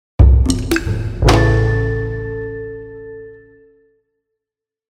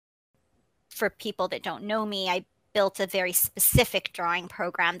for people that don't know me, I built a very specific drawing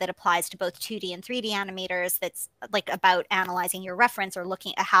program that applies to both 2D and 3D animators that's like about analyzing your reference or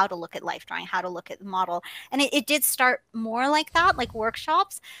looking at how to look at life drawing, how to look at the model. And it did start more like that, like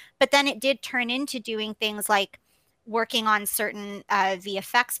workshops, but then it did turn into doing things like working on certain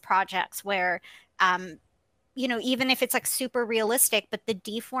VFX projects where even if it's like super realistic, but the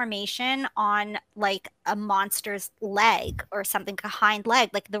deformation on like a monster's leg or something, a hind leg,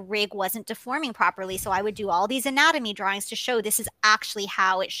 like the rig wasn't deforming properly. So I would do all these anatomy drawings to show this is actually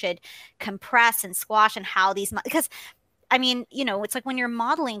how it should compress and squash and how these, because I mean, it's like when you're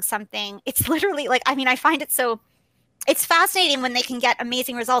modeling something, it's literally like, I mean, I find it so, it's fascinating when they can get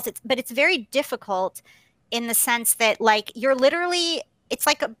amazing results. But it's very difficult in the sense that like you're literally, it's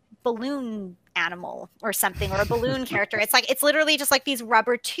like a balloon animal or something, or a balloon character. It's literally just like these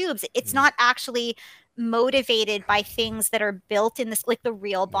rubber tubes. It's not actually motivated by things that are built in this, like the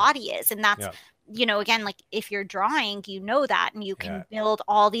real body is. And that's, again, like if you're drawing, that, and you can build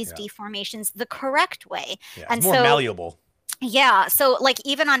all these deformations the correct way. And it's more malleable. Yeah. So like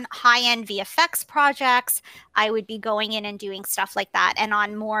even on high-end VFX projects, I would be going in and doing stuff like that. And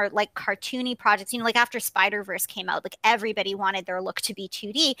on more like cartoony projects, like after Spider-Verse came out, like everybody wanted their look to be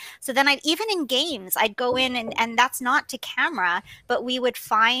 2D. So then even in games, I'd go in and that's not to camera, but we would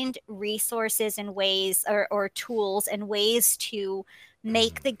find resources and ways or tools and ways to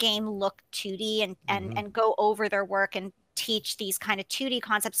make the game look 2D and go over their work and teach these kind of 2D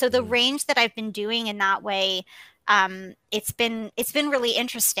concepts. So the range that I've been doing in that way, it's been really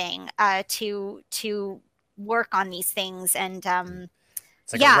interesting to work on these things. And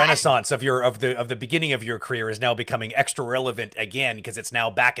it's like a renaissance of the beginning of your career is now becoming extra relevant again because it's now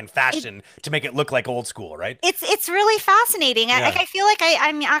back in fashion to make it look like old school, right? It's really fascinating. I feel like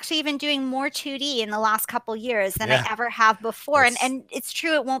I'm actually even doing more 2D in the last couple years than I ever have before. And it's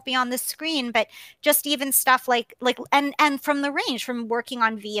true, it won't be on the screen, but just even stuff like and from the range, from working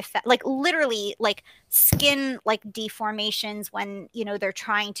on VFX, like literally like skin like deformations when they're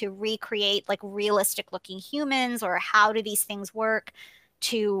trying to recreate like realistic looking humans, or how do these things work,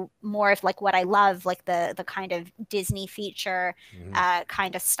 to more of like what I love, like the kind of Disney feature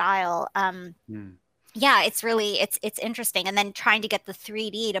kind of style. Yeah, it's really it's interesting. And then trying to get the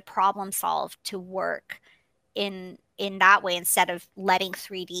 3D to problem solve to work in that way, instead of letting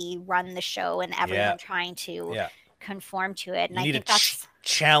 3D run the show and everyone trying to conform to it. And you need to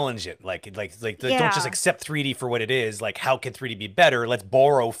challenge it, like don't just accept 3D for what it is. Like, how can 3D be better? Let's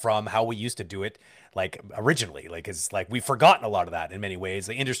borrow from how we used to do it, like originally. Like, it's like we've forgotten a lot of that in many ways.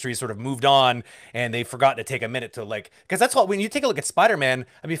 The industry sort of moved on, and they've forgotten to take a minute to because that's what, when you take a look at Spider-Man,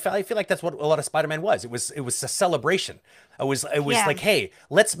 I mean, I feel like that's what a lot of Spider-Man was. It was a celebration. It was like, hey,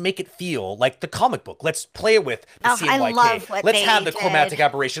 let's make it feel like the comic book. Let's play it with the CMYK. I love what let's they have the did. chromatic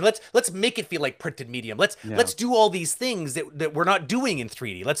aberration. Let's make it feel like printed medium. Let's do all these things that we're not doing in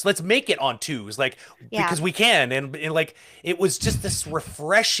 3D. Let's make it on twos, because we can. And like, it was just this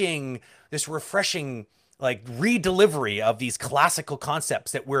refreshing like redelivery of these classical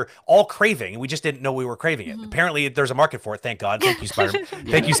concepts that we're all craving, and we just didn't know we were craving it. Apparently there's a market for it. Thank God. Thank you,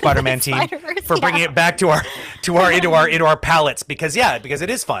 Thank you, Spider-Man team, for bringing it back to our into our palettes, because it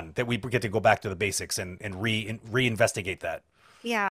is fun that we get to go back to the basics and reinvestigate that. Yeah.